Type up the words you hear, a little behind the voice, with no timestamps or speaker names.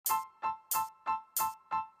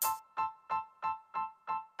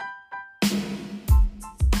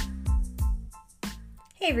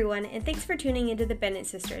Hey everyone, and thanks for tuning into The Bennett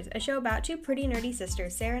Sisters, a show about two pretty nerdy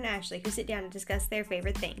sisters, Sarah and Ashley, who sit down and discuss their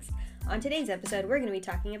favorite things. On today's episode, we're going to be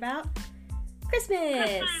talking about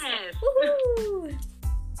Christmas! Woohoo!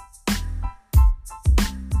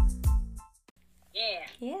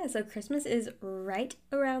 Yeah, so Christmas is right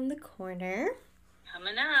around the corner.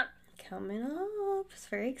 Coming up. It's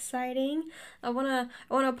very exciting. I wanna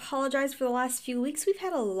apologize for the last few weeks. We've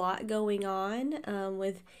had a lot going on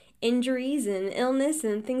with injuries and illness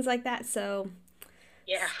and things like that. So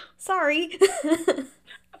yeah, sorry.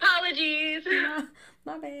 Apologies.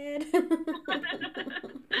 My bad.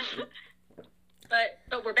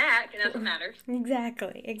 but we're back, and that's what matters.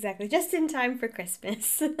 Exactly. Just in time for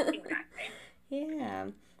Christmas. Exactly. Yeah.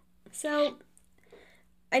 So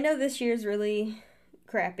I know this year's really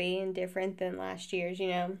crappy and different than last year's,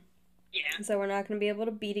 Yeah. So we're not going to be able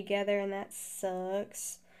to be together, and that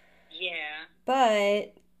sucks. Yeah.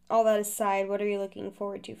 But all that aside, what are you looking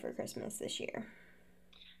forward to for Christmas this year?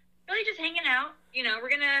 Really just hanging out. We're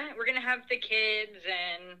gonna have the kids,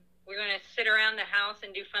 and we're gonna sit around the house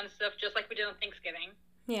and do fun stuff just like we did on Thanksgiving.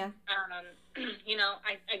 Yeah. We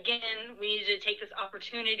need to take this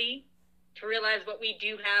opportunity to realize what we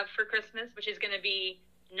do have for Christmas, which is gonna be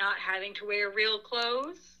not having to wear real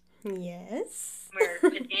clothes. Yes. Wear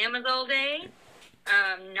pajamas all day.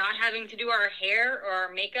 Not having to do our hair or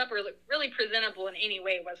our makeup or look really presentable in any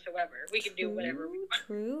way whatsoever. We can do whatever we want.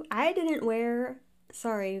 True.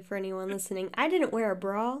 Sorry for anyone listening, I didn't wear a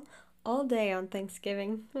bra all day on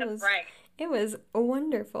Thanksgiving. That's right. It was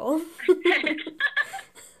wonderful.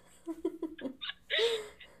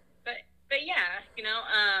 But yeah,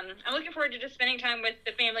 I'm looking forward to just spending time with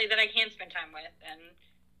the family that I can spend time with and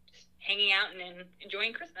just hanging out and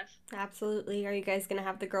enjoying Christmas. Absolutely. Are you guys going to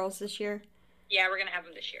have the girls this year? Yeah, we're going to have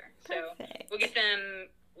them this year. Perfect. So we'll get them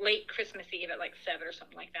late Christmas Eve at like 7 or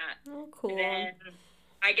something like that. Oh, cool. And then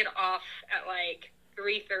I get off at like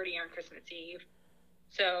 3:30 on Christmas Eve.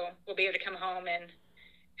 So we'll be able to come home and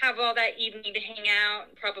have all that evening to hang out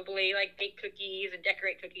and probably like bake cookies and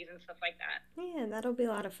decorate cookies and stuff like that. Yeah, that'll be a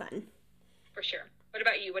lot of fun. For sure. What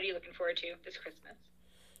about you? What are you looking forward to this Christmas?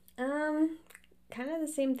 Kind of the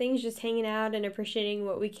same things, just hanging out and appreciating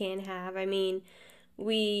what we can have. I mean,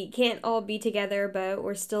 we can't all be together, but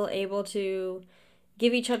we're still able to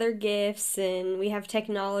give each other gifts, and we have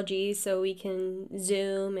technology so we can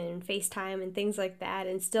Zoom and FaceTime and things like that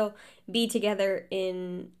and still be together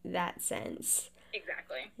in that sense.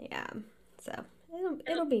 Exactly. Yeah. So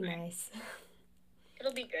it'll be nice.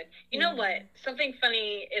 It'll be good. You know what? Something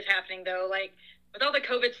funny is happening though. Like with all the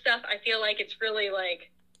COVID stuff, I feel like it's really like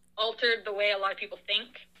altered the way a lot of people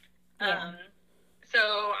think. Yeah. So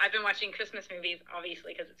I've been watching Christmas movies,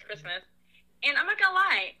 obviously, because it's Christmas. And I'm not gonna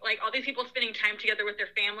lie, like all these people spending time together with their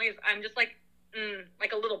families, I'm just like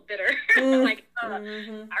a little bitter. Like,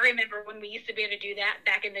 I remember when we used to be able to do that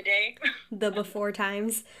back in the day. The before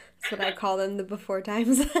times. That's what I call them, the before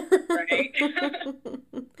times. Right.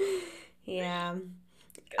 Yeah.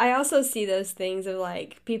 I also see those things of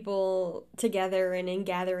like people together and in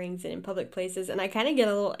gatherings and in public places, and I kind of get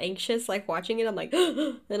a little anxious like watching it. I'm like,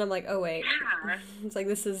 then I'm like, oh wait, yeah. It's like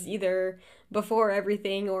this is either before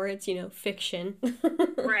everything or it's fiction.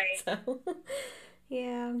 Right. So,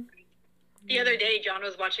 yeah. The other day, John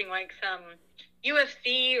was watching like some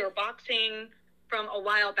UFC or boxing from a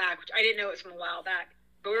while back, which I didn't know it was from a while back,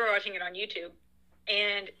 but we were watching it on YouTube.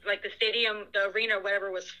 And like the stadium, the arena,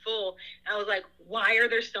 whatever, was full. And I was like, why are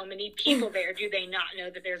there so many people there? Do they not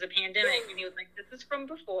know that there's a pandemic? And he was like, this is from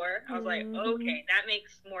before. I was like, okay, that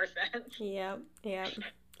makes more sense. Yeah.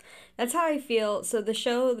 That's how I feel. So the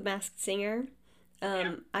show, The Masked Singer,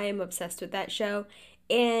 I am obsessed with that show.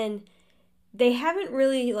 And they haven't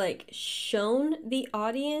really like shown the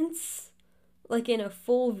audience like in a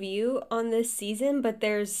full view on this season, but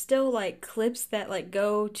there's still like clips that like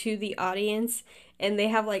go to the audience, and they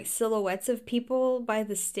have like silhouettes of people by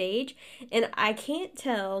the stage, and I can't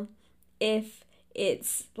tell if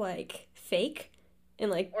it's like fake and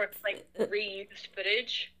like or it's like reused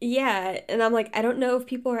footage. Yeah, and I'm like, I don't know if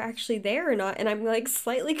people are actually there or not, and I'm like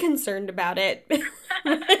slightly concerned about it.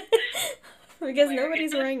 Because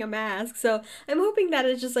nobody's wearing a mask. So I'm hoping that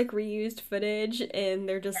it's just like reused footage and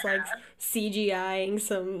they're just like CGIing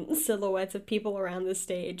some silhouettes of people around the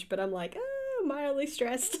stage. But I'm like, mildly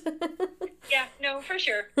stressed. Yeah, no, for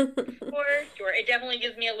sure. For sure. It definitely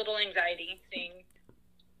gives me a little anxiety seeing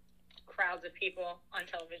crowds of people on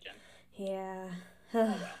television. Yeah.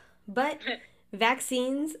 But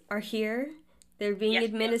vaccines are here. They're being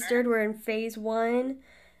administered. We're in phase 1.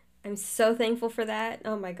 I'm so thankful for that.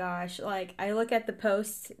 Oh my gosh. Like, I look at the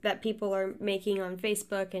posts that people are making on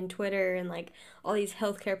Facebook and Twitter and like all these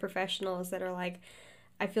healthcare professionals that are like,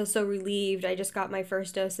 I feel so relieved. I just got my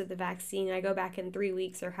first dose of the vaccine. I go back in 3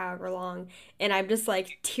 weeks or however long, and I'm just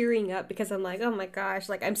like tearing up because I'm like, oh my gosh,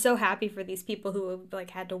 like I'm so happy for these people who have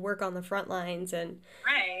like had to work on the front lines, and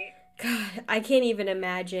Right. God, I can't even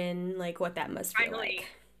imagine like what that must feel Finally,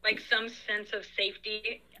 like. some sense of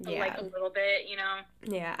safety, like Yeah. a little bit, you know?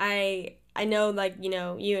 Yeah, I know, like,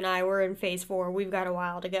 you and I were in phase 4. We've got a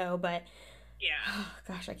while to go, but Yeah. oh,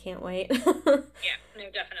 gosh, I can't wait. Yeah, no,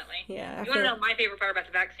 definitely. Yeah, I You want to feel know my favorite part about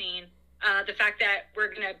the vaccine? The fact that we're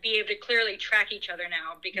going to be able to clearly track each other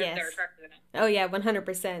now because yes. they're tracked in it. Oh yeah,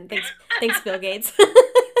 100%. Thanks, Bill Gates.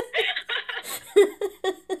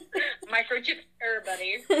 Microchip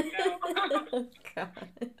everybody. No. God.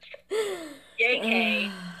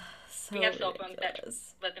 JK. So We have cell phones that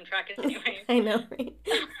ridiculous. let them track us anyway. I know, right?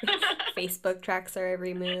 Facebook tracks our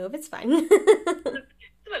every move. It's fine.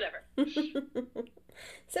 Whatever.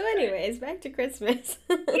 So anyways, back to Christmas.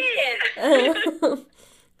 Yeah.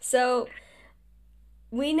 So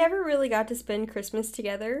we never really got to spend Christmas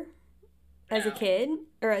together as a No. kid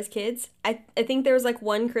or as kids. I think there was like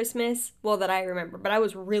one Christmas, well, that I remember, but I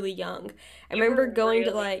was really young. I You remember were going to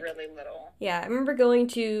really, like really little. yeah, I remember going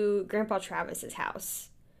to Grandpa Travis's house,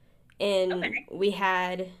 and Okay. we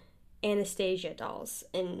had Anastasia dolls,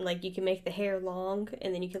 and like you can make the hair long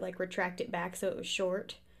and then you could like retract it back so it was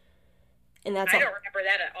short. And that's I all. don't remember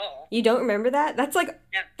that at all. You don't remember that?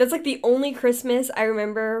 Yeah. That's like the only Christmas I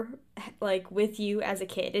remember like with you as a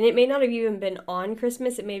kid. And it may not have even been on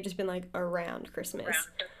Christmas, it may have just been like around Christmas. Around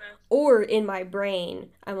Christmas. Or in my brain,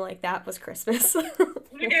 I'm like that was Christmas.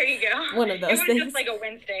 There you go. One of those It was things. just like a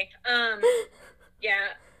Wednesday. Yeah.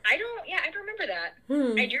 I don't remember that.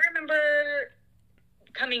 Hmm. I do remember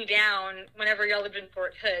coming down whenever y'all lived in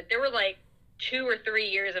Fort Hood. There were like 2 or 3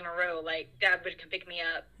 years in a row, like Dad would come pick me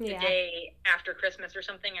up the Yeah. day after Christmas or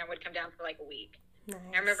something. I would come down for like a week. Nice.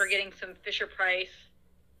 I remember getting some Fisher Price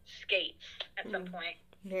skates at some point.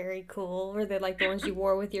 Very cool. Were they like the ones you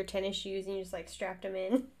wore with your tennis shoes and you just like strapped them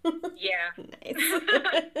in? Yeah. Nice.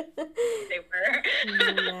 They were.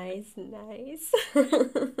 Nice.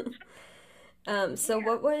 So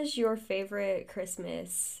what was your favorite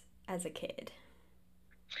Christmas as a kid?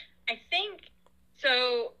 I think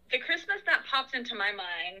so. The Christmas that pops into my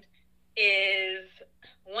mind is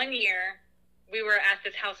one year we were at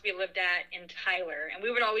this house we lived at in Tyler, and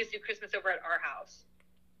we would always do Christmas over at our house.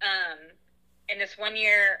 And this one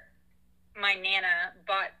year, my Nana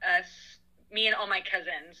bought us, me and all my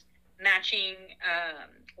cousins, matching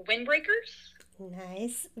windbreakers,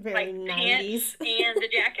 Nice. Very like 90s. pants and the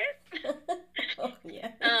jacket. Oh,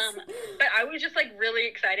 yes. But I was just like really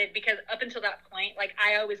excited because up until that point, like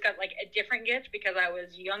I always got like a different gift because I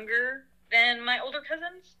was younger than my older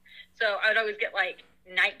cousins. So I would always get like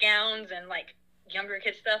nightgowns and like younger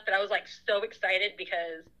kid stuff. But I was like so excited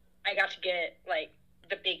because I got to get like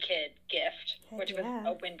the big kid gift, Heck which yeah.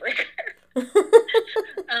 was a windbreaker.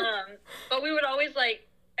 But we would always like,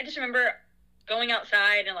 I just remember going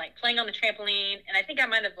outside and like playing on the trampoline, and I think I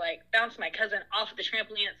might have like bounced my cousin off the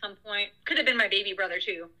trampoline at some point. Could have been my baby brother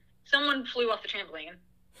too. Someone flew off the trampoline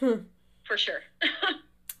for sure.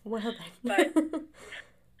 Well then.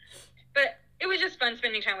 But it was just fun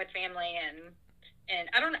spending time with family, and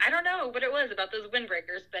I don't know what it was about those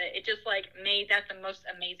windbreakers, but it just like made that the most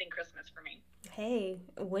amazing Christmas for me. Hey,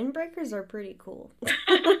 windbreakers are pretty cool.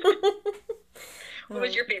 What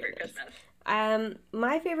was your favorite goodness. Christmas?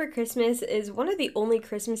 My favorite Christmas is one of the only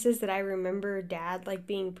Christmases that I remember Dad like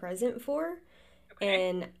being present for, Okay.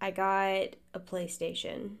 and I got a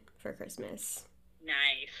PlayStation for Christmas,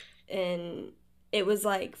 Nice. and it was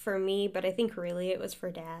like for me, but I think really it was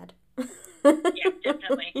for Dad. Yeah,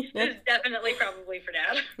 definitely. It was definitely probably for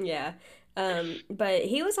Dad. Yeah. But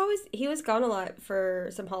he was gone a lot for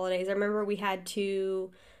some holidays. I remember we had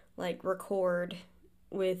to like record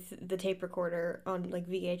with the tape recorder on like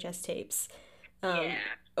VHS tapes. Yeah.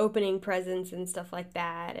 Opening presents and stuff like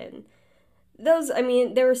that, and those, I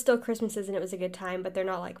mean, there were still Christmases and it was a good time, but they're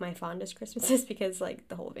not like my fondest Christmases because like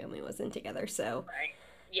the whole family wasn't together. So Right.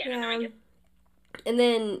 Yeah. No, I get and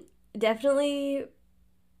then definitely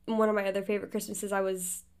one of my other favorite Christmases,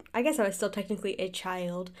 I guess I was still technically a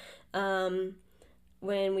child, when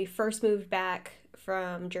we first moved back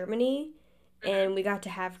from Germany, and we got to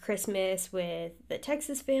have Christmas with the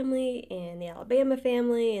Texas family and the Alabama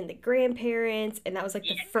family and the grandparents, and that was like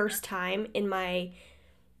the Yeah. first time in my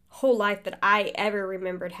whole life that I ever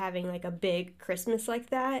remembered having like a big Christmas like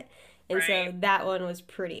that. And so Right. that one was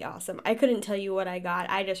pretty awesome. I couldn't tell you what I got.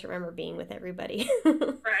 I just remember being with everybody.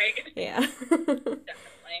 Right. Yeah. Definitely.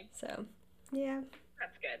 So, yeah.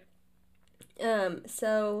 That's good.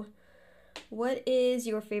 So what is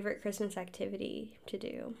your favorite Christmas activity to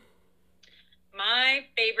do? My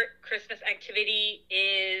favorite Christmas activity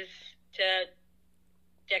is to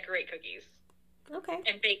decorate cookies Okay.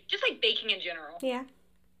 and bake, just like baking in general. Yeah.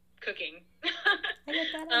 Cooking. I get that. I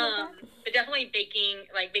get that. But definitely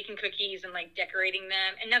baking cookies and like decorating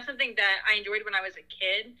them. And that's something that I enjoyed when I was a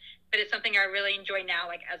kid, but it's something I really enjoy now,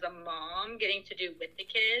 like as a mom, getting to do with the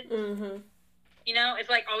kids. Mm-hmm. You know, it's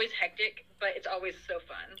like always hectic, but it's always so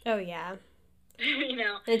fun. Oh, yeah. You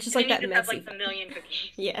know, And it's just and like then that you just messy have like a million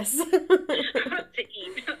cookies Yes. to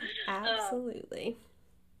eat. Absolutely.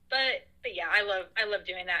 But yeah, I love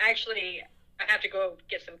doing that. Actually, I have to go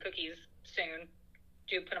get some cookies soon.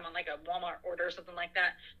 Put them on like a Walmart order or something like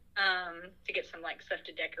that, to get some like stuff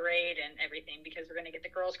to decorate and everything, because we're gonna get the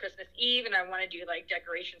girls Christmas Eve, and I want to do like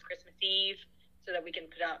decorations Christmas Eve so that we can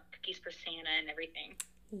put out cookies for Santa and everything.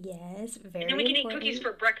 Yes, very And then we can important. eat cookies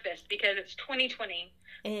for breakfast because it's 2020.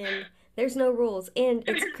 And there's no rules, and it's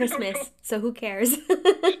There's no Christmas, rules. so who cares?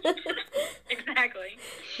 Exactly.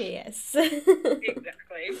 Yes.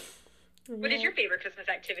 Exactly. What is your favorite Christmas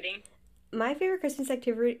activity? My favorite Christmas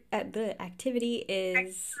activity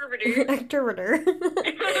is Activity.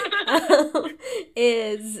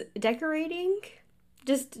 is decorating.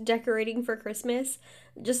 Just decorating for Christmas.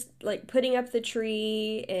 Just like putting up the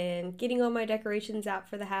tree and getting all my decorations out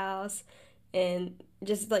for the house, and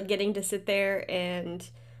just like getting to sit there and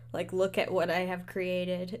like look at what I have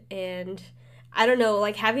created. And I don't know,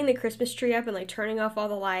 like having the Christmas tree up and like turning off all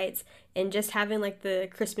the lights and just having like the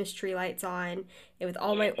Christmas tree lights on, and with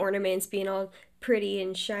all my ornaments being all pretty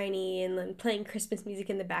and shiny, and then playing Christmas music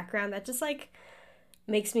in the background, that just like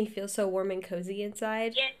makes me feel so warm and cozy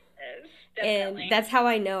inside. Yes, definitely. And that's how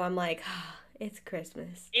I know I'm like, oh, it's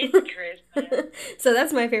Christmas. It's Christmas. So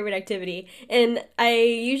that's my favorite activity. And I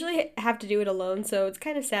usually have to do it alone, so it's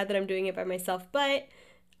kind of sad that I'm doing it by myself, but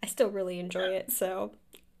I still really enjoy it, so.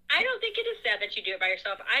 I don't think it is sad that you do it by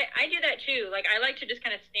yourself. I do that too. Like, I like to just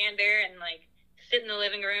kind of stand there and like sit in the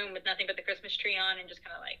living room with nothing but the Christmas tree on and just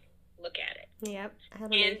kind of like look at it. Yep.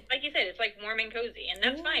 And like you said, it's like warm and cozy, and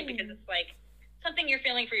that's fine because it's like something you're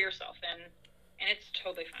feeling for yourself, and it's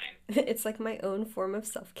totally fine. It's like my own form of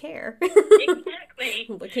self-care. Exactly.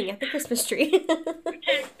 Looking at the Christmas tree.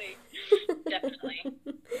 Exactly. Definitely.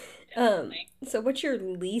 So what's your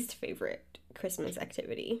least favorite Christmas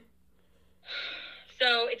activity?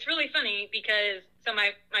 So it's really funny because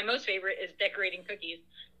my most favorite is decorating cookies.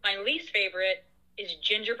 My least favorite is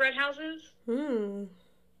gingerbread houses.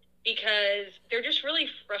 Because they're just really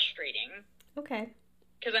frustrating. Okay.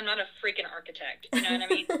 Because I'm not a freaking architect, you know what I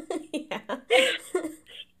mean? Yeah.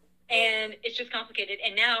 And it's just complicated.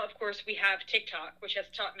 And now, of course, we have TikTok, which has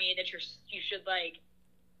taught me that you should like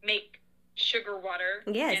make sugar water.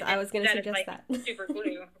 Yes, I was going to suggest like that. Super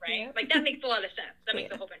glue, right? Yep. Like that makes a lot of sense. That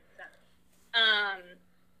makes a whole bunch of sense.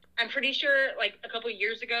 I'm pretty sure like a couple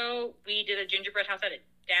years ago we did a gingerbread house at a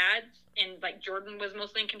dad's, and like Jordan was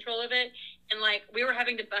mostly in control of it, and like we were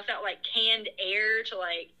having to bust out like canned air to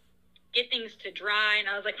like get things to dry, and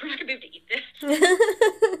I was like, we're not gonna be able to eat this.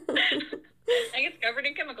 Like, it's covered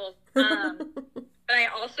in chemicals. But I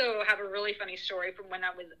also have a really funny story from when I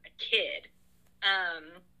was a kid.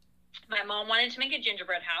 My mom wanted to make a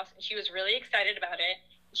gingerbread house, and she was really excited about it.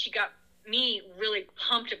 She got me really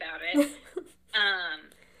pumped about it.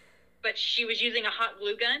 But she was using a hot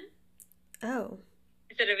glue gun. Oh.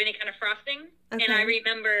 Instead of any kind of frosting. Okay. And I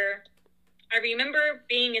remember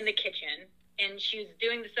being in the kitchen, and she was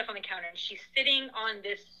doing the stuff on the counter, and she's sitting on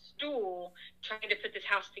this stool trying to put this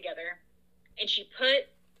house together. And she put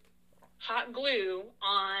hot glue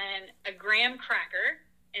on a graham cracker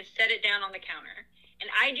and set it down on the counter. And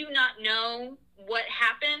I do not know what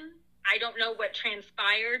happened. I don't know what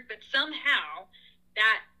transpired, but somehow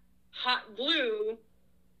that hot glue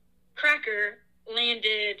cracker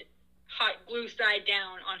landed hot glue side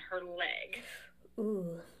down on her leg.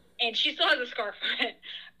 Ooh. And she still has a scarf on it.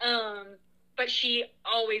 But she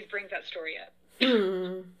always brings that story up.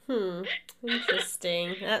 Interesting.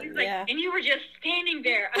 Like, yeah. and you were just standing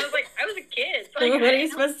there. I was like, I was a kid. So What are you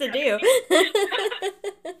supposed to do?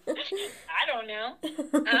 I don't know.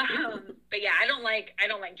 But yeah, I don't like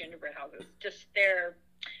gingerbread houses. Just they're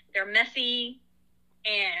messy,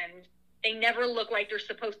 and they never look like they're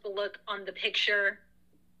supposed to look on the picture.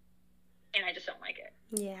 And I just don't like it.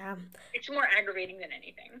 Yeah. It's more aggravating than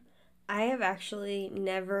anything. I have actually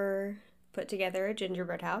never put together a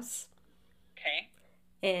gingerbread house. Okay.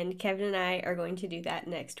 And Kevin and I are going to do that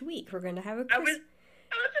next week. We're going to have a I was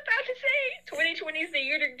about to say 2020 is the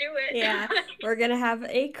year to do it. Yeah. We're going to have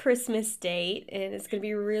a Christmas date, and it's going to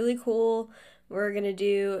be really cool. We're going to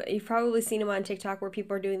do, you've probably seen them on TikTok where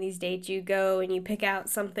people are doing these dates. You go and you pick out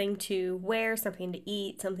something to wear, something to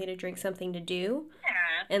eat, something to drink, something to do.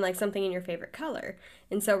 Yeah. and like something in your favorite color.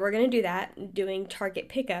 And so we're gonna do that, doing Target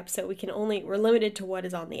pickup, so we're limited to what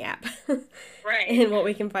is on the app, Right. and what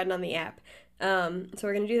we can find on the app. So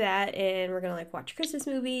we're gonna do that, and we're gonna like watch Christmas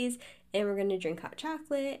movies, and we're gonna drink hot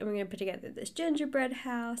chocolate, and we're gonna put together this gingerbread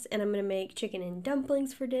house, and I'm gonna make chicken and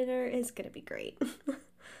dumplings for dinner. It's gonna be great.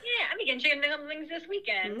 Yeah, I'm making chicken dumplings this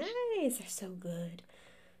weekend. Nice, they're so good,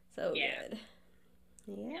 so Yeah. good.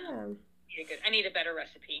 Yeah. Yeah, good. I need a better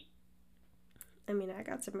recipe. I mean, I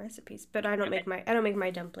got some recipes, but I don't make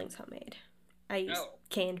my dumplings homemade. I use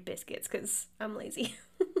canned biscuits because I'm lazy.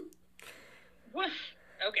 What?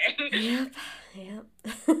 Okay. Yep.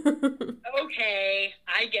 Okay,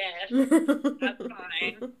 I guess. That's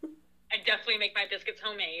fine. I definitely make my biscuits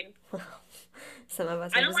homemade. Some of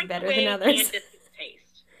us I are don't just like better the way than others. canned biscuits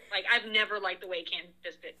taste. Like, I've never liked the way canned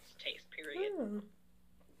biscuits taste, period.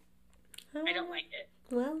 I don't like it.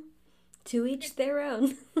 Well, to each their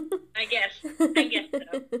own. I guess so.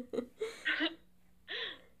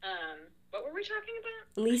 What were we talking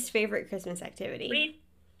about? Least favorite Christmas activity. Least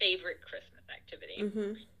favorite Christmas activity.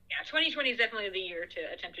 Mm-hmm. Yeah, 2020 is definitely the year to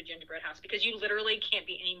attempt a gingerbread house because you literally can't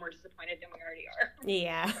be any more disappointed than we already are.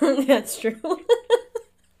 Yeah, that's true.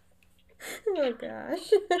 Oh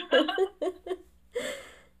gosh.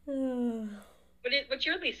 What's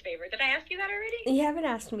your least favorite? Did I ask you that already? You haven't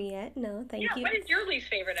asked me yet. No, thank you. What is your least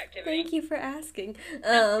favorite activity? Thank you for asking.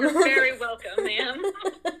 You're very welcome, ma'am.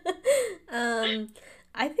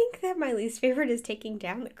 I think that my least favorite is taking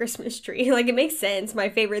down the Christmas tree. Like, it makes sense. My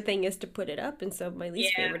favorite thing is to put it up, and so my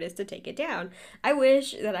least favorite is to take it down. I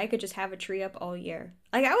wish that I could just have a tree up all year.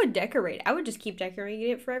 Like, I would decorate. I would just keep decorating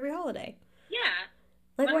it for every holiday. Yeah.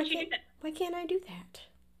 Like, why don't you do that? Why can't I do that?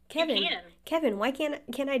 Kevin, why can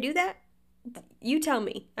I do that? You tell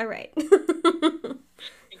me. All right.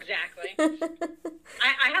 Exactly.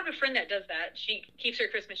 I have a friend that does that. She keeps her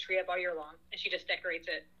Christmas tree up all year long, and she just decorates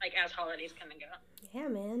it like as holidays come and go. Yeah,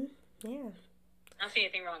 man. Yeah. I don't see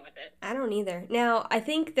anything wrong with it. I don't either. Now, I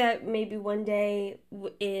think that maybe one day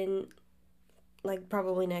in, like,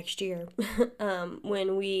 probably next year,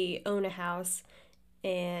 when we own a house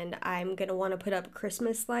and I'm going to want to put up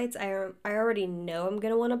Christmas lights, I already know I'm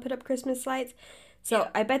going to want to put up Christmas lights. So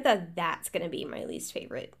I bet that that's going to be my least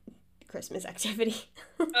favorite Christmas activity.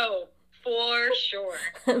 Oh, for sure.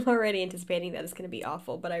 I'm already anticipating that it's going to be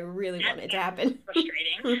awful, but I really want it to happen.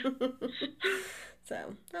 Frustrating.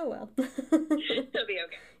 So, oh well. It'll be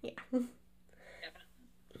okay. Yeah. Definitely.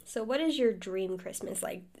 So what is your dream Christmas?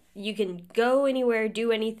 Like, you can go anywhere,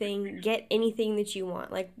 do anything, get anything that you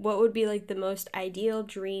want. Like, what would be like the most ideal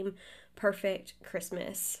dream, perfect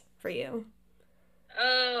Christmas for you?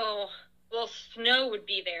 Oh, well, snow would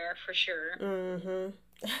be there for sure. Mm-hmm.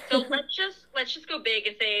 So let's just go big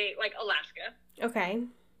and say like Alaska. Okay.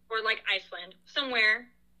 Or like Iceland, somewhere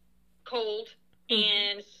cold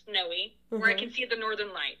and snowy, where I can see the northern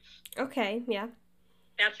lights. Okay, yeah.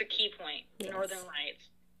 That's a key point, the northern lights.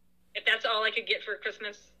 If that's all I could get for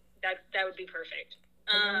Christmas, that would be perfect.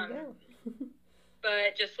 There you go.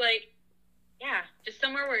 But just like, yeah, just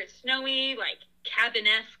somewhere where it's snowy, like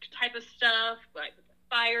cabin-esque type of stuff, like with the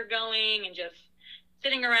fire going and just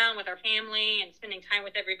sitting around with our family and spending time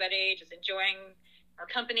with everybody, just enjoying our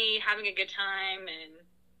company, having a good time, and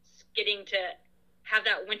getting to have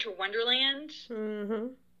that winter wonderland.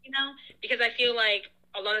 Mm-hmm. You know, because I feel like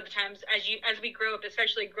a lot of the times as we grow up,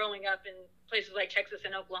 especially growing up in places like Texas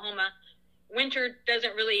and Oklahoma, winter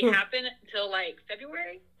doesn't really happen until like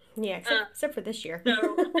February. Yeah, except for this year.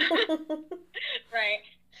 So, right.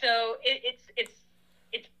 So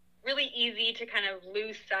it's really easy to kind of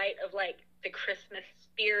lose sight of like the Christmas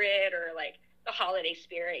spirit or like the holiday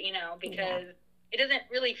spirit, you know, because it doesn't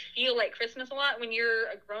really feel like Christmas a lot when you're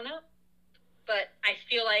a grown up. But I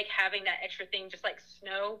feel like having that extra thing, just like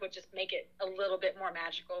snow, would just make it a little bit more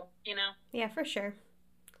magical, you know? Yeah, for sure.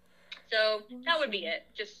 So that would be it.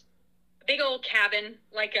 Just a big old cabin,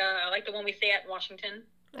 like the one we stay at in Washington.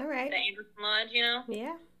 All right. The Anderson Lodge, you know?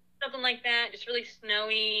 Yeah. Something like that. Just really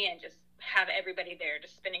snowy and just have everybody there,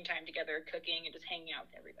 just spending time together, cooking, and just hanging out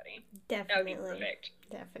with everybody. Definitely. That would be perfect.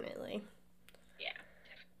 Definitely. Yeah,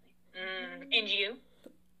 definitely. And you?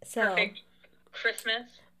 So, perfect Christmas?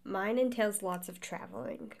 Mine entails lots of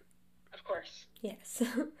traveling. Of course. Yes.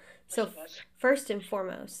 So, first and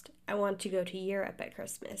foremost, I want to go to Europe at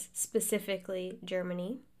Christmas, specifically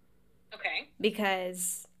Germany. Okay.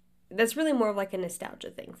 Because that's really more of like a nostalgia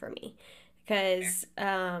thing for me. Because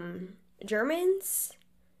Germans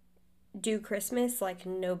do Christmas like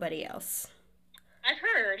nobody else. I've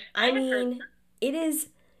heard. I mean, it is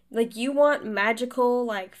like you want magical,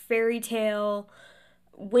 like fairy tale,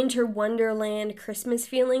 winter wonderland Christmas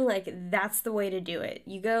feeling, like that's the way to do it.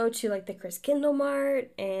 You go to like the Christkindl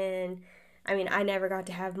Mart, and I mean, I never got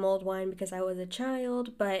to have mulled wine because I was a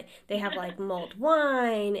child, but they have like mulled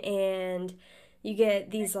wine, and you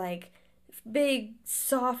get these like big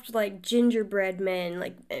soft like gingerbread men,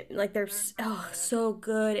 like they're so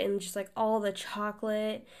good, and just like all the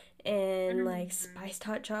chocolate and like spiced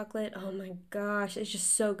hot chocolate. Oh my gosh, it's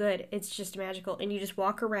just so good. It's just magical. And you just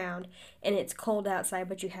walk around and it's cold outside,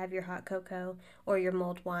 but you have your hot cocoa or your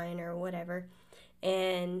mulled wine or whatever.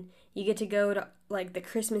 And you get to go to like the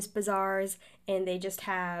Christmas bazaars, and they just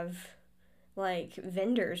have like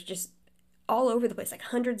vendors just all over the place, like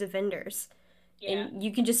hundreds of vendors. Yeah. And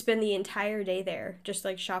you can just spend the entire day there just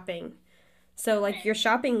like shopping. So like you're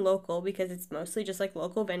shopping local because it's mostly just like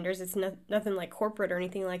local vendors. It's nothing like corporate or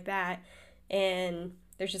anything like that. And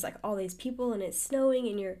there's just like all these people, and it's snowing,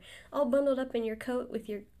 and you're all bundled up in your coat with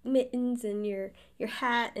your mittens and your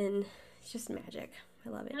hat, and it's just magic. I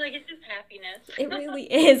love it. Like, it's just happiness. It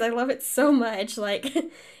really is. I love it so much. Like,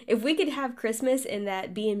 if we could have Christmas in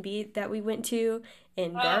that B&B that we went to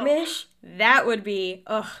in Garmisch, that would be,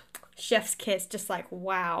 chef's kiss. Just like,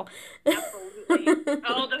 wow. Absolutely.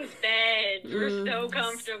 All those beds were so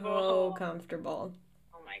comfortable. So comfortable.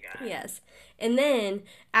 Oh my god. Yes. And then,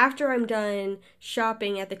 after I'm done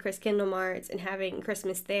shopping at the Christkindl Marts and having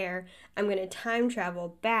Christmas there, I'm going to time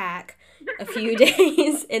travel back a few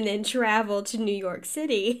days and then travel to New York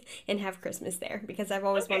City and have Christmas there, because I've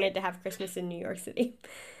always wanted to have Christmas in New York City.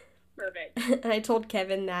 Perfect. And I told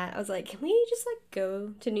Kevin that. I was like, can we just like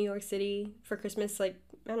go to New York City for Christmas, like,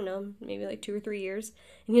 I don't know, maybe like 2 or 3 years?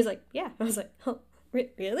 And he was like, yeah. I was like, oh,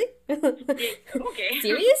 really? Okay.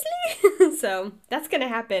 Seriously? So that's gonna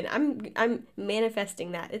happen. I'm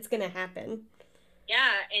manifesting that. It's gonna happen.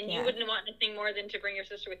 Yeah, and you wouldn't want anything more than to bring your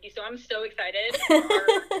sister with you. So I'm so excited for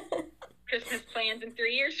Christmas plans in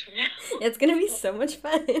 3 years from now. It's gonna be so much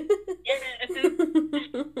fun. Yes.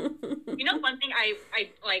 You know, one thing I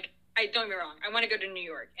don't get me wrong, I want to go to New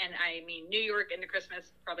York, and I mean, New York in the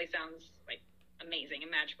Christmas probably sounds like amazing and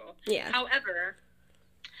magical. Yeah. However,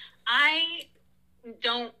 I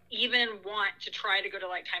don't even want to try to go to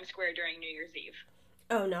like Times Square during New Year's Eve.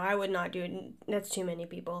 Oh no, I would not do it. That's too many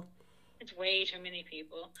people. It's way too many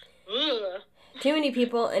people. Ugh. Too many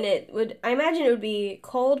people, and I imagine it would be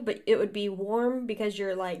cold, but it would be warm because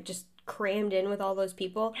you're like just crammed in with all those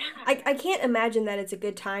people. Yeah. I can't imagine that it's a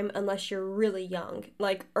good time unless you're really young,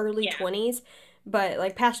 like early 20s, but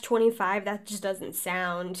like past 25, that just doesn't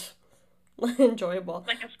sound enjoyable.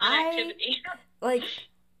 Like a fun activity. Like,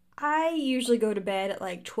 I usually go to bed at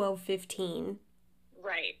like 12:15.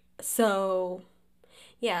 Right. So,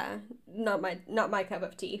 yeah, not my cup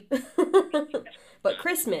of tea. But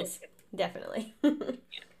Christmas, definitely.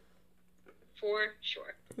 For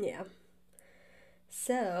sure. Yeah.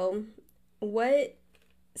 So,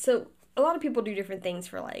 a lot of people do different things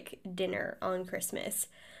for like dinner on Christmas.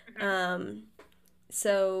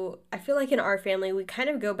 So I feel like in our family, we kind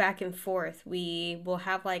of go back and forth. We will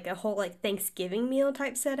have like a whole like Thanksgiving meal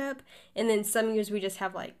type setup, and then some years we just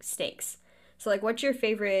have like steaks. So like, what's your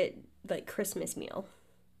favorite like Christmas meal?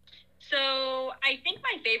 So I think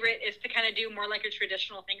my favorite is to kind of do more like a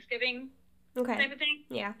traditional Thanksgiving type of thing.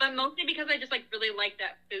 Yeah. But mostly because I just like really like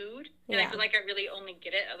that food, and I feel like I really only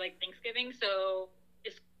get it at like Thanksgiving, so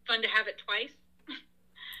it's fun to have it twice.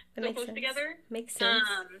 So close together. Makes sense.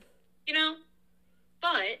 You know.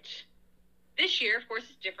 But this year, of course,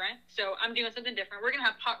 is different. So I'm doing something different. We're going to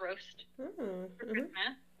have pot roast for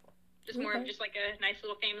Christmas. Just more of just like a nice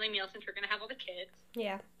little family meal since we're going to have all the kids.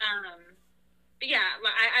 Yeah. But yeah,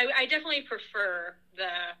 I definitely prefer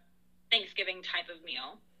the Thanksgiving type of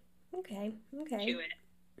meal. Okay. To it.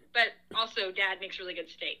 But also, Dad makes really good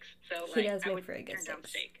steaks. So like, he does make very good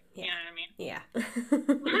steak. Yeah. You know what I mean? Yeah.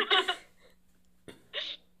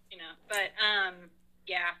 You know, but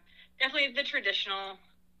yeah. Definitely the traditional.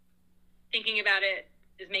 Thinking about it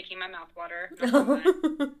is making my mouth water.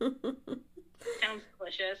 Sounds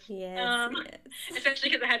delicious. Yes, Especially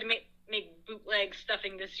because I had to make bootleg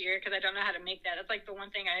stuffing this year because I don't know how to make that. That's like the one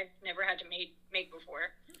thing I've never had to make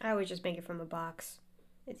before. I always just make it from a box.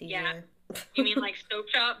 It's easier. Yeah. You mean like stove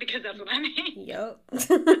chop? Because that's what I made. Yup. That's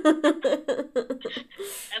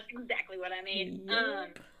exactly what I made.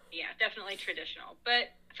 Yep. Yeah, definitely traditional.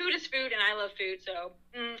 But food is food, and I love food, so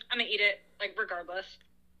I'm gonna eat it like regardless.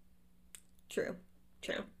 True.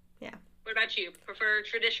 Yeah. What about you? Prefer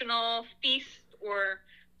traditional feast or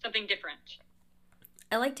something different?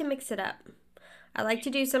 I like to mix it up. I like to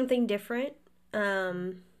do something different.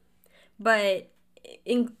 But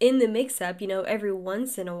in the mix up, you know, every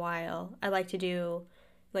once in a while, I like to do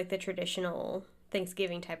like the traditional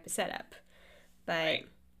Thanksgiving type of setup. But Right.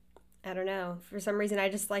 I don't know. For some reason, I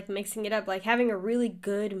just like mixing it up. Like having a really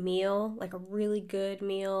good meal,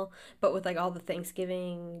 but with like all the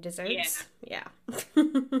Thanksgiving desserts. Yeah.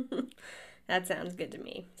 That sounds good to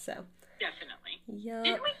me. So, Definitely. yup.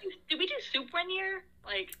 Did we do soup one year?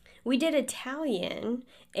 Like, We did Italian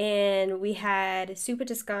and we had soupa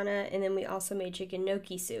Toscana and then we also made chicken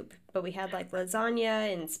gnocchi soup. But we had like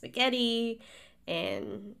lasagna and spaghetti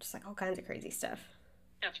and just like all kinds of crazy stuff.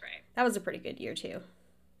 that's right. That was a pretty good year too.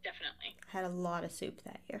 Definitely. I had a lot of soup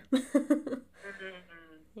that year.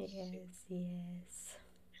 Mm-hmm. Yes.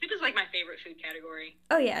 Soup is like my favorite food category.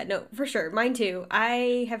 Oh yeah, no, for sure. Mine too.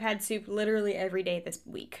 I have had soup literally every day this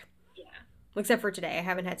week. Yeah. Except for today. I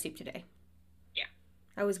haven't had soup today. Yeah.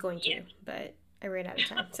 I was going to, Yeah. but I ran out of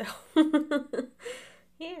time, so.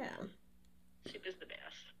 Yeah. Soup is the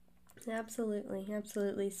best. Absolutely,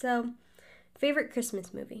 absolutely. So, favorite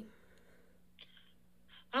Christmas movie?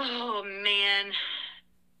 Oh man.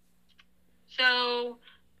 So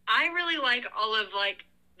I really like all of like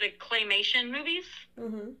the claymation movies.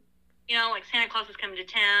 Mm-hmm. You know, like Santa Claus is Coming to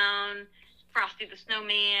Town, Frosty the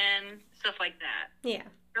Snowman, stuff like that. Yeah.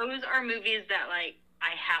 Those are movies that like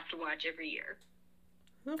I have to watch every year.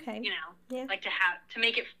 Okay. You know, Yeah. like to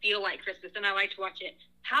make it feel like Christmas, and I like to watch it.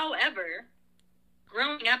 However,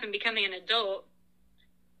 growing up and becoming an adult,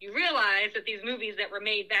 you realize that these movies that were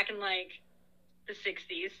made back in like the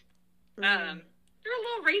 60s, Mm. they're a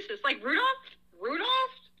little racist. Like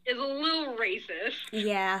Rudolph is a little racist.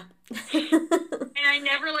 Yeah. And I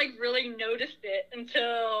never like really noticed it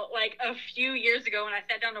until like a few years ago when I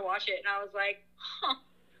sat down to watch it, and I was like, huh,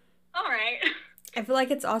 all right. I feel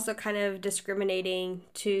like it's also kind of discriminating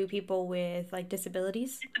to people with like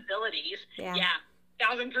disabilities. Disabilities. Yeah. Yeah,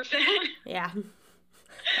 1000%. Yeah.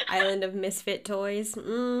 Island of Misfit Toys.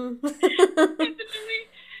 Mm. Definitely.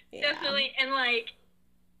 Yeah. Definitely. And like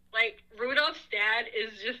Rudolph's dad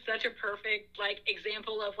is just such a perfect like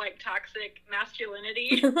example of like toxic masculinity.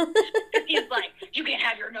 He's like, you can't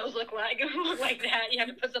have your nose look like that. You have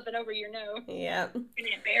to put something over your nose. Yeah. You're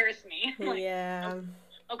gonna embarrass me. Like, Yeah.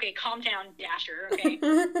 okay, calm down, Dasher. Okay,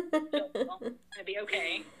 it's gonna be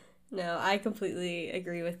okay. No, I completely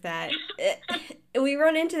agree with that. We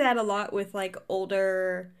run into that a lot with like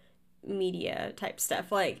older media type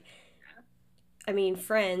stuff. Like, I mean,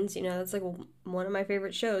 Friends, that's like one of my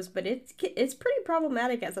favorite shows, but it's pretty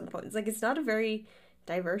problematic at some points. Like, it's not a very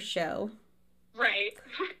diverse show. Right.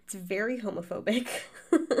 It's very homophobic.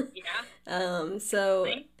 Yeah. So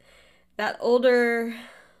Right. that older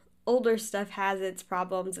stuff has its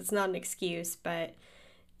problems. It's not an excuse, but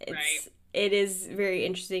Right. it is very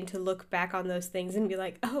interesting to look back on those things and be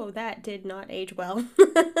like, oh, that did not age well.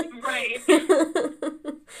 Right.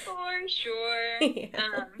 For sure.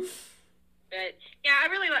 Yeah. But yeah, I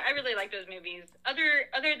really like those movies.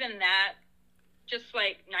 Other than that, just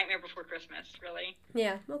like Nightmare Before Christmas, really.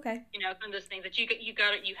 Yeah, okay. Some of those things that you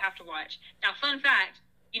have to watch. Now, fun fact,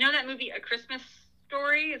 you know that movie A Christmas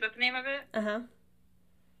Story? Is that the name of it? Uh-huh.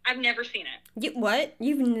 I've never seen it. What?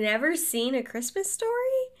 You've never seen A Christmas Story?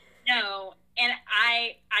 No, and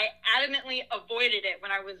I adamantly avoided it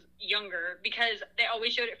when I was younger because they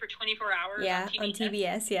always showed it for 24 hours Yeah, on on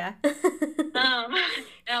TBS, yeah. And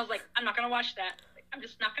I was like, I'm not gonna watch that. I'm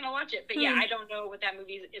just not gonna watch it. But yeah, I don't know what that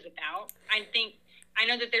movie is about. I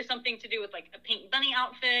know that there's something to do with like a pink bunny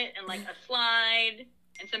outfit and like a slide,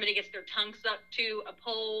 and somebody gets their tongue stuck to a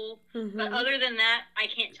pole. Mhm. But other than that, I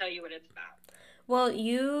can't tell you what it's about. Well,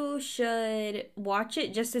 you should watch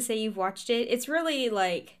it just to say you've watched it. It's really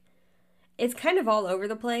like, it's kind of all over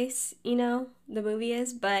the place, the movie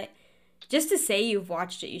is, but just to say you've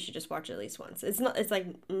watched it, you should just watch it at least once. It's like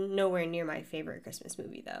nowhere near my favorite Christmas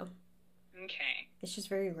movie though. Okay. It's just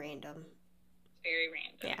very random. Very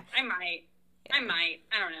random. Yeah. I might.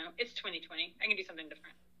 I don't know. It's 2020. I can do something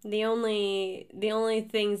different. The only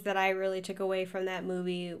things that I really took away from that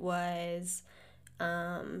movie was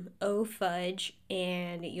Oh Fudge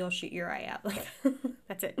and You'll Shoot Your Eye Out. Like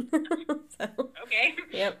that's it. So, Okay.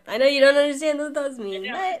 yep. I know you don't understand what those mean,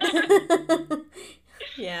 I but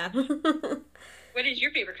yeah. What is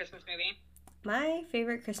your favorite Christmas movie? My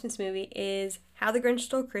favorite Christmas movie is How the Grinch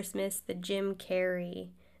Stole Christmas, the Jim Carrey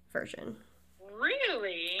version.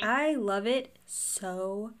 Really? I love it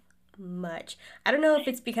so much. I don't know if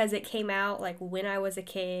it's because it came out like when I was a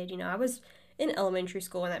kid. I was in elementary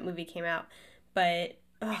school when that movie came out, but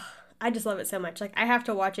I just love it so much. Like I have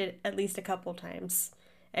to watch it at least a couple times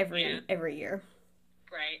every year.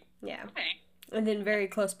 Right. Yeah. Okay. And then very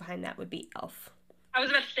close behind that would be Elf. I was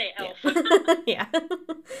about to say Elf. Yeah.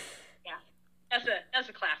 Yeah. That's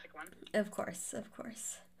a classic one. Of course.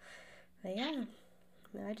 But yeah.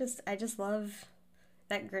 No, I just love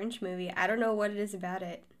that Grinch movie. I don't know what it is about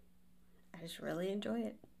it. I just really enjoy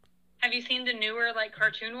it. Have you seen the newer, like,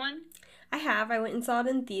 cartoon one? I have. I went and saw it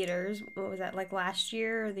in theaters. What was that, like last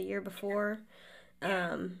year or the year before?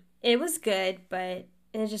 It was good, but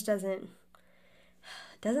it just doesn't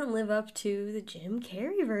live up to the Jim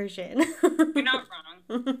Carrey version. You're not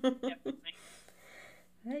wrong. Definitely.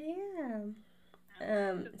 But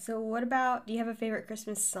yeah. So what about, do you have a favorite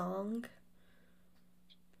Christmas song?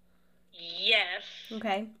 Yes.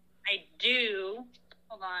 Okay. I do.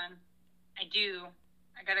 Hold on. I do.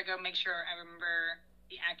 I gotta go make sure I remember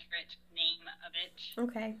the accurate name of it.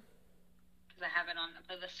 Okay. Because I have it on the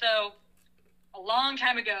playlist. So, a long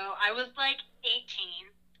time ago, I was like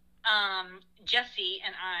 18. Jesse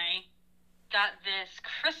and I got this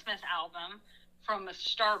Christmas album from a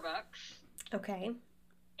Starbucks. Okay.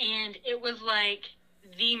 And it was like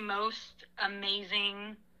the most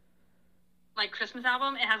amazing, like, Christmas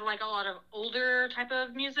album. It has like a lot of older type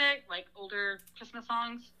of music, like older Christmas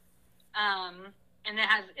songs. And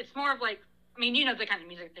it's more of like, I mean, you know, the kind of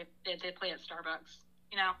music they play at Starbucks,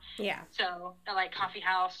 you know? Yeah. So, like coffee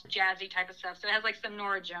house, jazzy type of stuff. So it has like some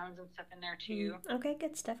Nora Jones and stuff in there too. Okay,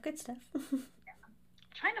 good stuff. I'm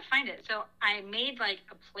trying to find it. So I made like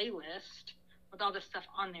a playlist with all this stuff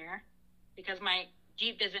on there because my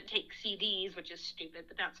Jeep doesn't take CDs, which is stupid,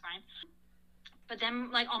 but that's fine. But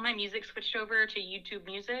then like all my music switched over to YouTube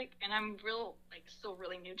Music, and I'm still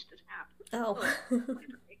really new to this app. Oh.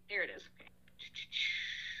 There it is. Okay.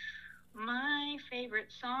 My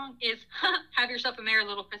favorite song is Have Yourself a Merry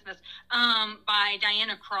Little Christmas by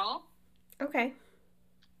Diana Krall. Okay.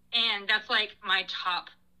 And that's like my top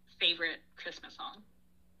favorite Christmas song.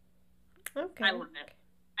 Okay. I love it.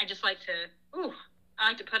 I just like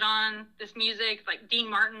to put on this music, like Dean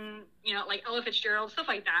Martin, you know, like Ella Fitzgerald, stuff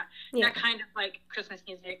like that. Yeah. That kind of like Christmas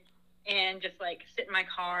music, and just like sit in my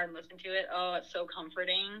car and listen to it. Oh, it's so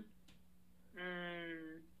comforting.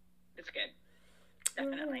 It's good.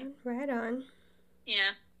 Definitely. Right on.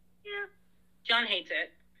 Yeah. John hates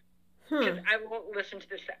it because I won't listen to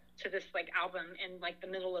this like album in like the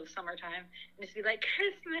middle of summertime and just be like,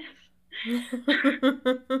 Christmas.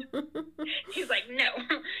 He's like, no,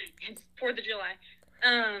 it's 4th of July.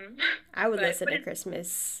 I would listen to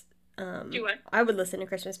Christmas. Do what? I would listen to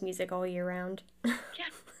Christmas music all year round. Yeah,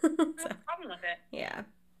 no problem with it. Yeah.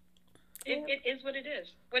 It is what it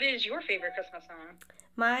is. What is your favorite Christmas song?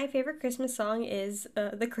 My favorite Christmas song is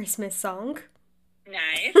the Christmas song.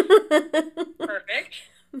 Nice. Perfect.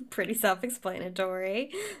 Pretty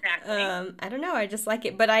self-explanatory. Exactly. I don't know. I just like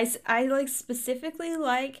it, but I like specifically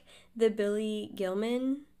like the Billy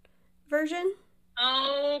Gilman version.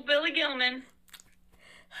 Oh, Billy Gilman.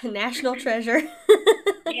 National treasure.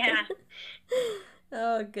 Yeah.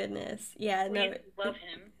 Oh goodness. Yeah, no. We love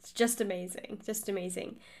him. It's just amazing. Just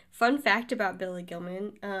amazing. Fun fact about Billy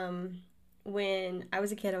Gilman, when I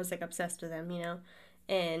was a kid, I was like obsessed with him, you know.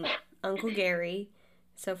 And Uncle Gary,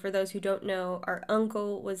 so for those who don't know, our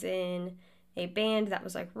uncle was in a band that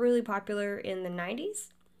was like really popular in the 90s.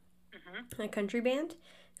 A country band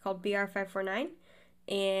called BR549.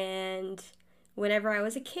 And whenever I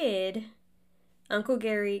was a kid, Uncle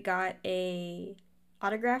Gary got a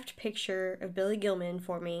autographed picture of Billy Gilman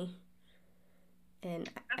for me, and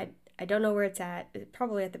I don't know where it's at. It's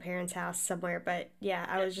probably at the parents' house somewhere, but yeah,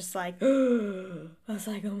 I was just like, I was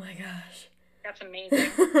like, oh my gosh. That's amazing.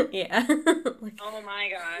 Yeah. Like, oh my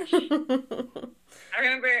gosh. I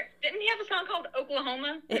remember, didn't he have a song called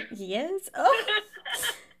Oklahoma? Yes. Oh,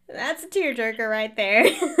 that's a tearjerker right there.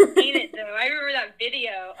 Seen it though. I remember that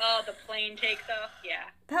video. Oh, the plane takes off. Yeah.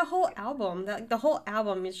 That whole album, the whole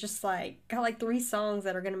album is just like, got like 3 songs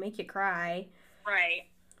that are gonna make you cry. Right.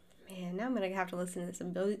 Man, now I'm gonna have to listen to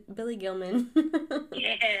some Billy Gilman.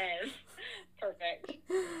 Yes. Perfect.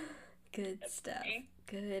 Good That's stuff. funny.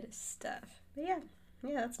 Good stuff. But yeah,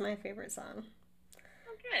 that's my favorite song.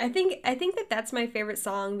 Okay. I think that's my favorite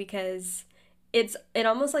song because it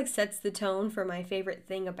almost like sets the tone for my favorite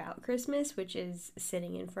thing about Christmas, which is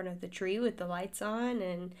sitting in front of the tree with the lights on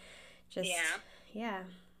and just yeah.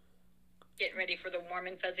 Getting ready for the warm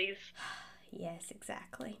and fuzzies. Yes,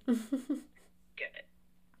 exactly. Good.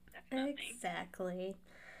 Definitely. Exactly.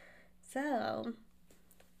 So,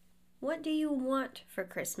 what do you want for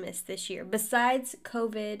Christmas this year besides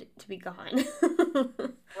COVID to be gone?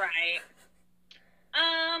 Right.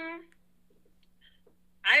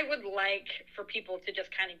 I would like for people to just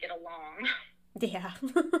kind of get along. Yeah.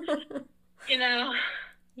 You know?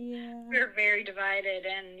 Yeah. We're very divided,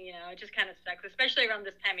 and, you know, it just kind of sucks, especially around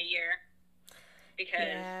this time of year.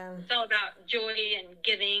 Because it's all about joy and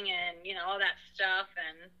giving and, you know, all that stuff.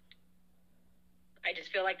 And I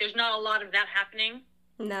just feel like there's not a lot of that happening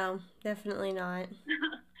No, definitely not.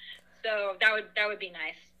 So that would be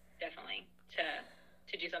nice, definitely,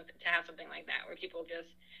 to do something, to have something like that where people just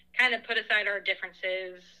kind of put aside our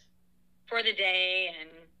differences for the day and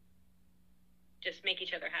just make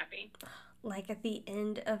each other happy. Like at the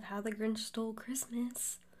end of How the Grinch Stole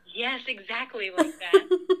Christmas. Yes, exactly like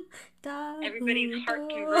that. Everybody's heart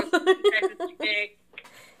can grow something big.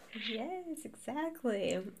 Yes,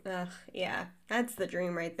 exactly. Ugh, yeah, that's the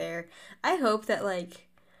dream right there. I hope that, like,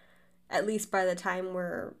 at least by the time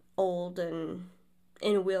we're old and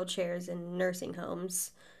in wheelchairs and nursing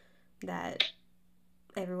homes, that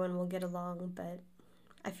everyone will get along, but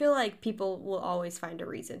I feel like people will always find a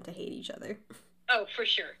reason to hate each other. Oh, for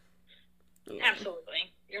sure. Yeah.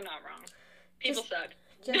 Absolutely. You're not wrong. People suck.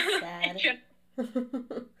 Just sad.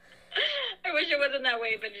 I wish it wasn't that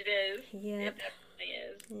way, but it is. Yep. It definitely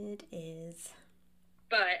is. It is.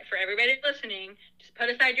 But for everybody listening, just put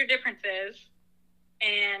aside your differences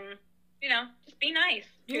and, just be nice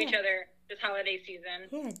to each other this holiday season.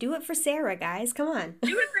 Yeah, do it for Sarah, guys. Come on.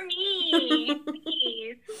 Do it for me,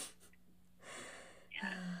 please.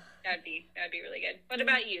 Yeah, that'd be really good. What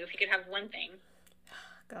about you? If you could have one thing.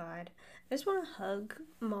 God, I just want to hug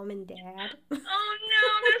Mom and Dad. Oh no,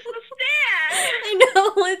 that's so sad. I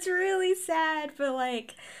know, it's really sad, but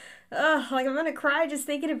like I'm gonna cry just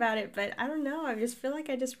thinking about it, but I don't know, I just feel like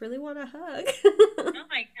I just really want to hug. Oh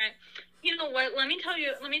my God. You know what? Let me tell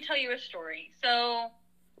you a story. So,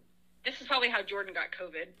 this is probably how Jordan got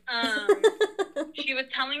COVID. She was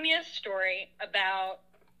telling me a story about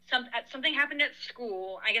something happened at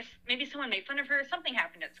school. I guess maybe someone made fun of her. Something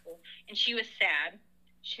happened at school, and she was sad.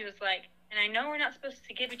 She was like, and I know we're not supposed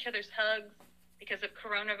to give each other's hugs because of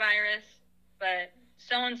coronavirus, but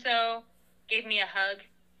so-and-so gave me a hug,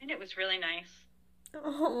 and it was really nice.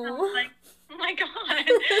 Oh. I was like, oh my God.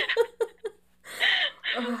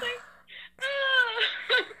 I was like,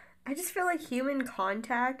 oh. I just feel like human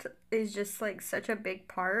contact is just like such a big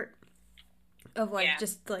part of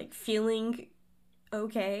just like feeling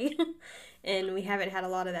okay. And we haven't had a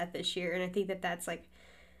lot of that this year, and I think that that's like,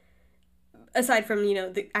 aside from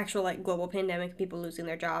the actual like global pandemic, people losing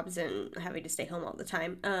their jobs and having to stay home all the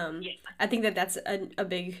time, I think that that's a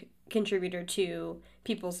big contributor to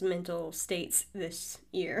people's mental states this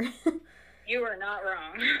year. You are not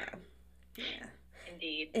wrong. Yeah.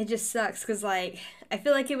 Indeed. It just sucks because like I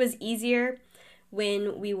feel like it was easier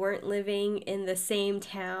when we weren't living in the same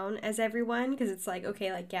town as everyone, because it's like,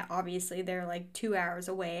 okay, like, yeah, obviously they're like 2 hours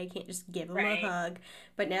away, I can't just give them a hug,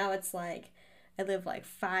 but now it's like I live like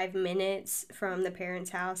 5 minutes from the parents'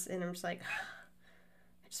 house, and I'm just like,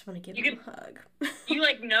 I just want to give them a hug. You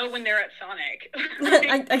like know when they're at Sonic.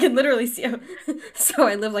 I can literally see them. So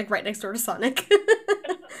I live like right next door to Sonic.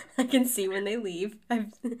 I can see when they leave.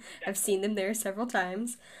 I've seen them there several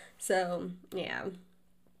times. So yeah.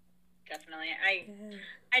 Definitely.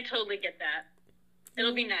 I totally get that.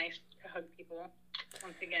 It'll be nice to hug people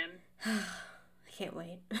once again. I can't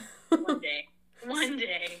wait. One day. One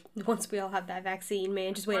day. Once we all have that vaccine,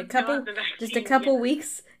 man, just wait a couple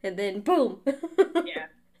weeks, and then boom. Yeah.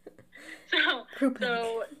 So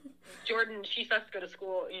Jordan, she starts to go to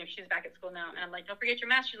school. She's back at school now, and I'm like, don't forget your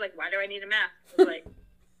mask. She's like, why do I need a mask? I was like,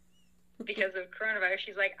 because of coronavirus.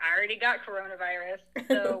 She's like, I already got coronavirus,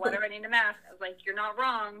 so why do I need a mask? I was like, you're not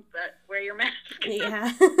wrong, but wear your mask.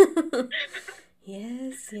 Yeah.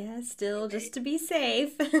 Yes, still just to be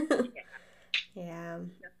safe. Yeah.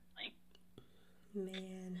 Definitely.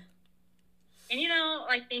 Man. And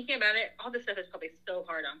like thinking about it, all this stuff is probably so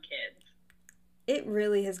hard on kids. It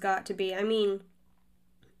really has got to be. I mean,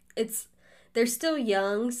 they're still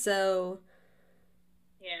young, so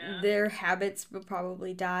their habits will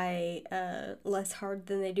probably die less hard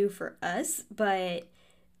than they do for us, but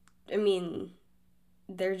I mean,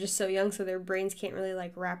 they're just so young, so their brains can't really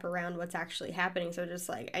like wrap around what's actually happening. So just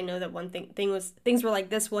like, I know that things were like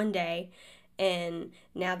this one day, and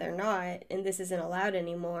now they're not, and this isn't allowed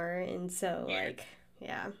anymore, and so like,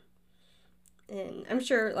 yeah. And I'm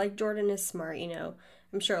sure, like, Jordan is smart,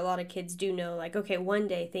 I'm sure a lot of kids do know, like, okay, one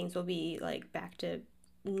day things will be, like, back to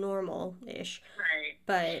normal-ish. Right.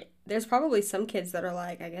 But there's probably some kids that are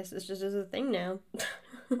like, I guess this just is a thing now.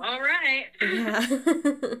 All right. Yeah.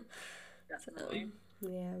 Definitely. So,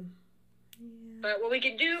 yeah. But what we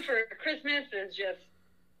can do for Christmas is just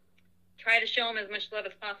try to show them as much love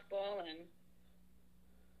as possible and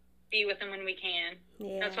be with them when we can.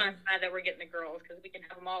 Yeah. That's why I'm glad that we're getting the girls, because we can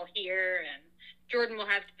have them all here, and Jordan will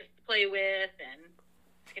have to play with, and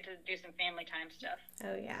just get to do some family time stuff.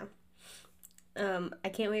 Oh, yeah. I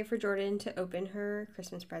can't wait for Jordan to open her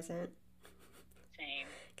Christmas present. Same.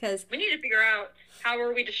 Because we need to figure out, how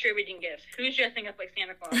are we distributing gifts? Who's dressing up like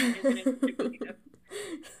Santa Claus?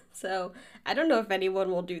 So I don't know if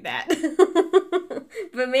anyone will do that.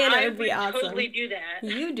 But man, it would be awesome. I would totally do that.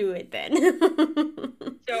 You do it then.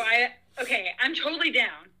 So I'm totally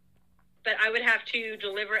down. But I would have to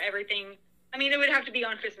deliver everything. I mean, it would have to be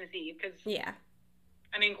on Christmas Eve because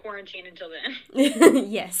I'm in quarantine until then.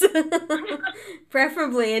 Yes.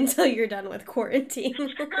 Preferably until you're done with quarantine.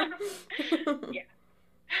 Yeah.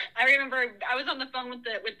 I remember I was on the phone with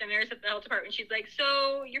the nurse at the health department. She's like,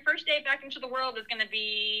 "So your first day back into the world is going to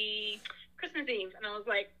be Christmas Eve," and I was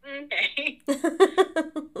like, "Okay,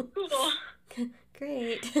 cool,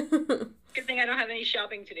 great." Good thing I don't have any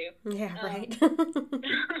shopping to do. Yeah, right. But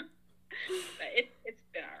it's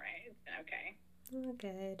been all right. It's been okay. Oh,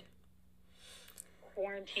 good.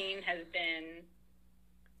 Quarantine has been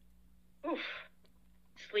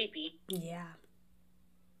sleepy. Yeah.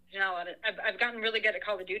 There's not a lot of, I've gotten really good at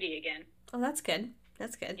Call of Duty again. Oh, that's good.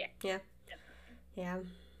 That's good. Yeah. Yeah.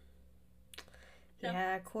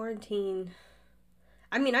 Yeah, quarantine.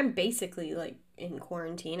 I mean, I'm basically, like, in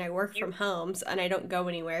quarantine. I work from home, and I don't go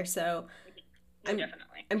anywhere, so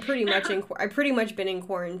Definitely. I'm pretty much I've pretty much been in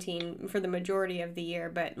quarantine for the majority of the year,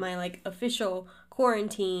 but my, like, official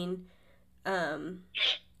quarantine,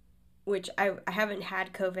 which I haven't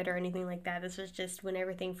had COVID or anything like that. This was just when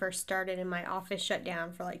everything first started and my office shut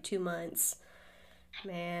down for, like, 2 months.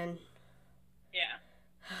 Man. Yeah.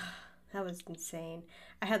 That was insane.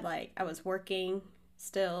 I was working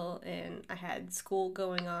still, and I had school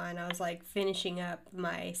going on. I was, like, finishing up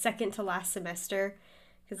my second to last semester,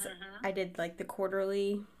 because I did, like, the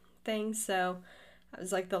quarterly thing, so I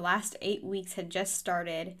was, like, the last 8 weeks had just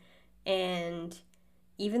started, and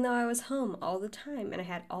even though I was home all the time, and I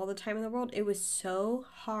had all the time in the world, it was so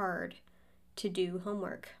hard to do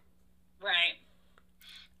homework. Right.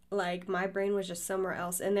 Like, my brain was just somewhere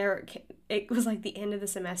else, and it was, like, the end of the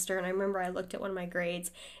semester, and I remember I looked at one of my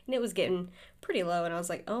grades, and it was getting pretty low, and I was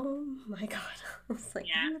like, oh my god, I was like,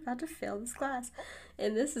 I'm about to fail this class,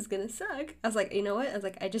 and this is gonna suck. I was like, you know what, I was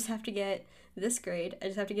like, I just have to get this grade, I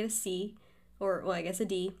just have to get a C, or, well, I guess a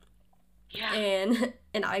D, and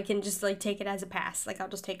I can just, like, take it as a pass, like, I'll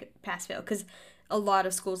just take it pass-fail, because a lot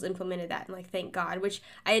of schools implemented that, and, like, thank God, which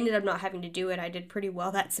I ended up not having to do it. I did pretty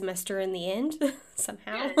well that semester in the end,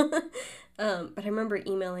 somehow. But I remember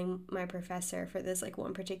emailing my professor for this, like,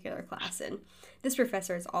 one particular class, and this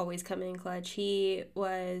professor is always coming in clutch.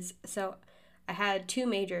 So I had two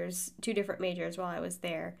different majors while I was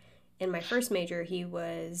there. In my first major, he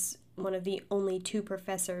was one of the only two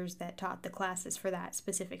professors that taught the classes for that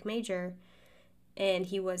specific major, and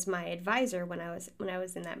he was my advisor when I was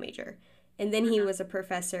in that major. And then he was a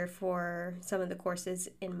professor for some of the courses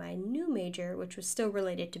in my new major, which was still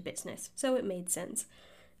related to business. So it made sense.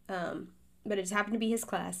 But it just happened to be his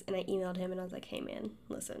class, and I emailed him, and I was like, hey, man,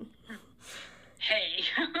 listen. Hey.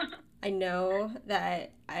 I know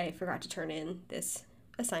that I forgot to turn in this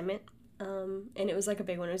assignment, and it was, like, a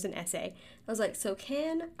big one. It was an essay. I was like, so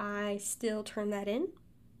can I still turn that in?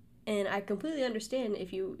 And I completely understand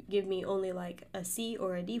if you give me only, like, a C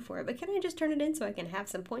or a D for it, but can I just turn it in so I can have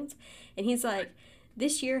some points? And he's like,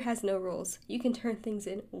 this year has no rules. You can turn things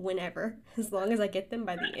in whenever, as long as I get them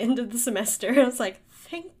by the end of the semester. And I was like,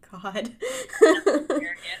 thank God.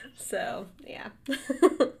 So, yeah.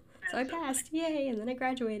 So I passed. Yay. And then I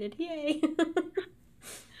graduated. Yay.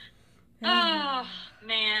 Oh,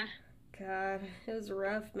 man. God, it was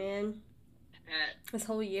rough, man. This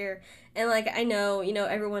whole year. And, like, I know,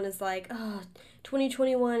 everyone is like, oh,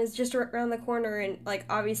 2021 is just around the corner, and, like,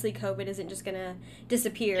 obviously COVID isn't just gonna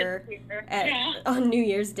disappear on New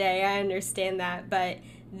Year's Day. I understand that, but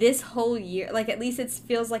this whole year, like, at least it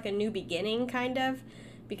feels like a new beginning, kind of,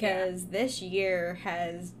 because this year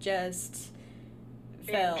has just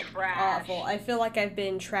felt awful. I feel like I've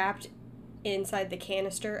been trapped inside the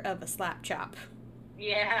canister of a slap chop.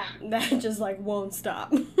 Yeah. That just, like, won't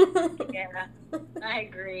stop. Yeah, I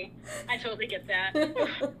agree. I totally get that.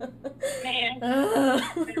 Man.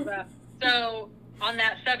 So, on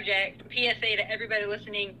that subject, PSA to everybody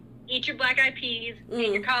listening, eat your black eyed peas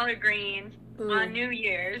and your collard greens on New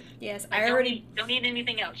Year's. Yes, I don't eat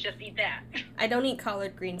anything else, just eat that. I don't eat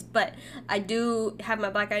collard greens, but I do have my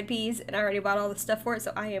black eyed peas, and I already bought all the stuff for it,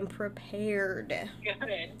 so I am prepared.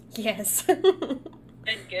 Good. Yes.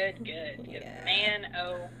 Good. Yeah. Man,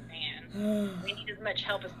 oh man. We need as much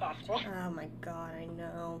help as possible. Oh my god, I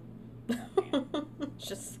know. It's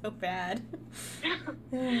just so bad.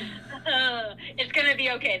 It's gonna be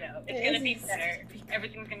okay though. It's gonna be better.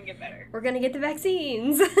 Everything's gonna get better. We're gonna get the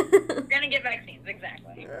vaccines. We're gonna get vaccines,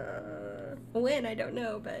 exactly. When, I don't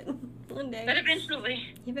know, but one day. But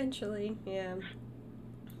eventually. Eventually, yeah.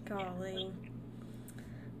 Golly.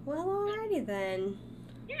 Well, alrighty then.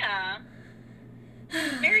 Yeah.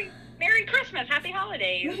 Merry Christmas, Happy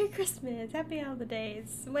Holidays. Merry Christmas, Happy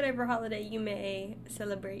Holidays, whatever holiday you may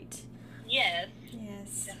celebrate. Yes.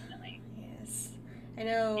 Yes. Definitely. Yes. I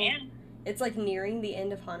know. And It's like nearing the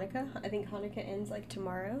end of Hanukkah. I think Hanukkah ends like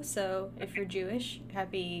tomorrow. So if you're Jewish,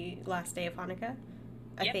 happy last day of Hanukkah.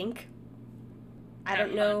 I Yep. think. I Have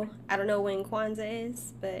don't know. I don't know when Kwanzaa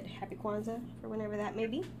is, but happy Kwanzaa for whenever that may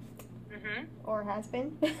be mhm. or has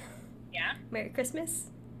been. Yeah. Merry Christmas.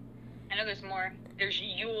 I know there's more. There's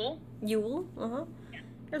Yule. Yule. Uh-huh. Yeah.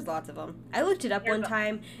 There's lots of them. I looked it up There's one a-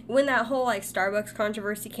 time when that whole like Starbucks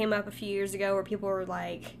controversy came up a few years ago, where people were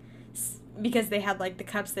like, because they had like the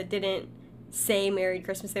cups that didn't say Merry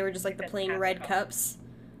Christmas, they were just like the Just plain Happy red Holidays. cups.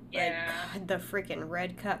 Yeah. Like, God, the freaking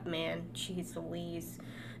red cup, man. Jeez Louise.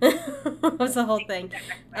 What's the whole thing?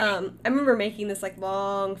 Exactly. I remember making this like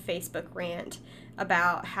long Facebook rant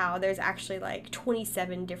about how there's actually like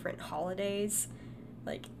 27 different holidays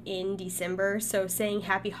like in December. So saying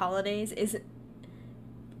happy holidays isn't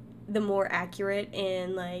the more accurate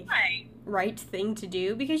and like Right. right thing to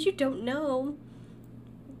do, because you don't know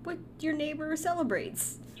what your neighbor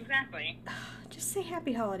celebrates. Exactly. Just say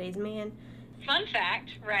happy holidays, man. Fun fact,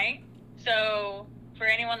 right? So, for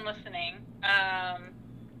anyone listening,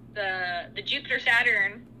 the Jupiter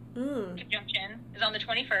Saturn conjunction is on the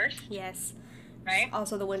 21st, Yes. right?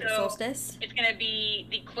 Also the winter So- solstice. It's going to be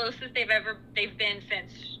the closest they've been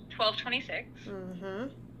since 1226. Mm-hmm.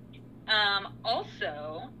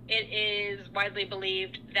 Also, it is widely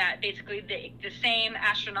believed that basically the same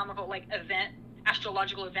astrological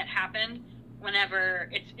event happened whenever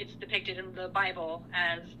it's depicted in the Bible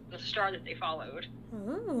as the star that they followed.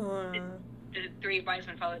 Oh. The three wise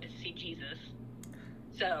men followed to see Jesus.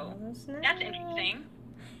 So That's that's interesting.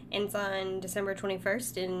 And it's on December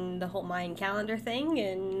 21st in the whole Mayan calendar thing,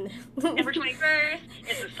 and December 21st,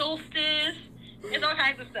 it's a solstice, it's all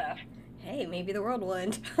kinds of stuff. hey, maybe the world will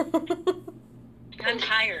end. I'm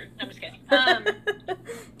tired. I'm just kidding.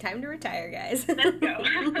 Time to retire, guys. Let's go.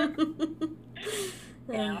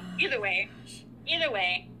 Yeah. Either way,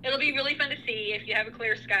 it'll be really fun to see. If you have a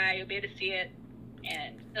clear sky, you'll be able to see it,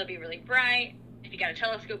 and it'll be really bright. If you got a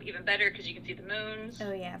telescope, even better, because you can see the moons.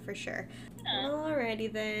 Oh yeah, for sure. Yeah.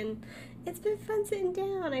 Alrighty then. It's been fun sitting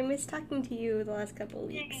down. I missed talking to you the last couple of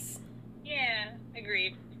weeks. Yeah,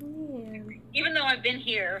 agreed. Yeah. Even though I've been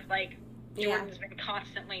here, like, Yeah. Jordan's been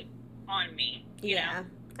constantly on me. You Yeah, know?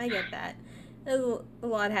 I get that. There's a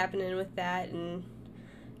lot happening with that, and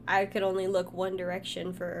I could only look one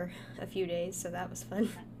direction for a few days, so that was fun.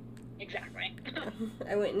 Exactly.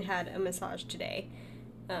 I went and had a massage today,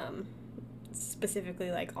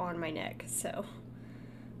 specifically like on my neck. So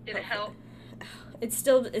Did it help? it's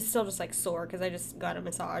still just like sore because I just got a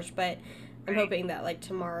massage, but I'm Right. hoping that like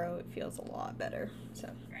tomorrow it feels a lot better. So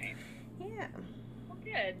Right. yeah, Well,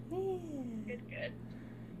 good. yeah. Good.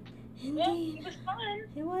 Well, Indeed. it was fun.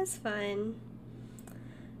 It was fun.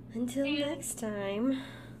 Until And- next time.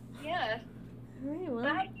 Yeah. All right. Well,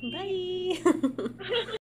 Bye.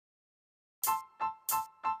 bye.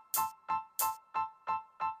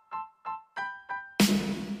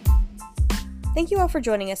 Thank you all for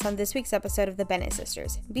joining us on this week's episode of the Bennett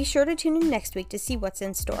Sisters. Be sure to tune in next week to see what's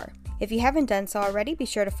in store. If you haven't done so already, be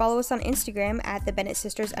sure to follow us on Instagram at the Bennett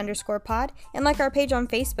Sisters _pod and like our page on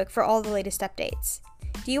Facebook for all the latest updates.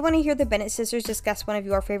 Do you want to hear the Bennett Sisters discuss one of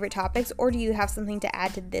your favorite topics, or do you have something to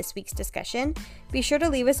add to this week's discussion? Be sure to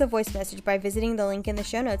leave us a voice message by visiting the link in the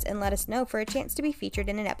show notes and let us know for a chance to be featured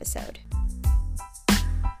in an episode.